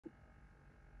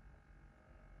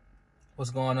What's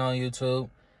going on,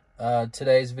 YouTube?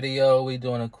 Today's video, we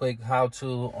doing a quick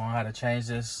how-to on how to change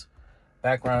this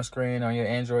background screen on your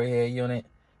Android head unit.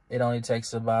 It only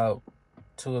takes about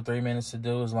 2 or 3 minutes to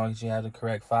do as long as you have the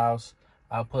correct files.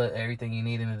 I'll put everything you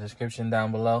need in the description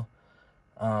down below.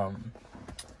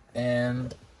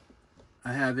 And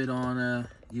I have it on a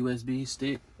USB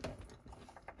stick.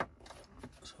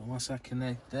 So once I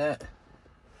connect that,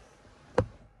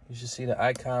 you should see the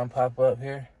icon pop up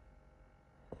here.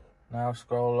 Now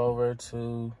scroll over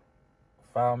to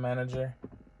File Manager.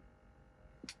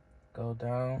 Go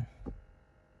down.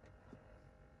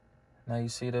 Now you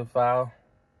see the file.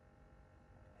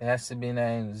 It has to be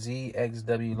named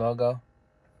zxwlogo.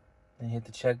 Then hit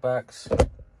the checkbox.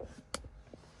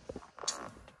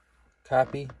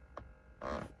 Copy.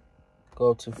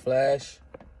 Go to Flash.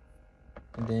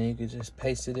 And then you can just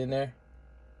paste it in there.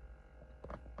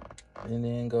 And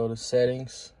then go to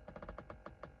Settings.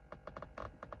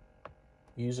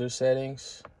 User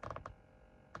Settings.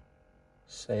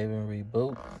 Save and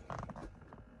reboot.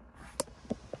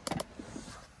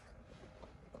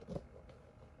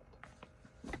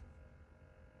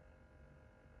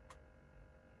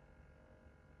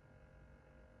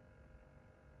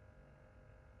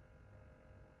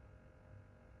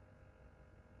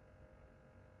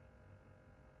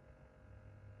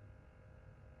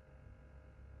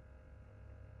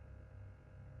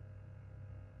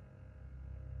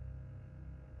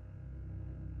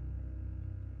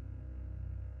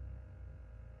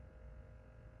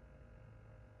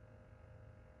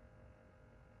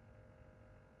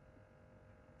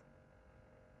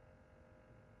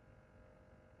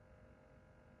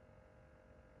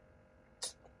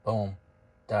 Boom,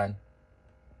 done.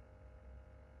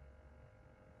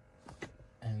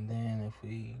 And then if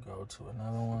we go to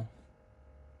another one,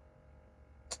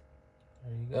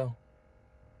 there you go.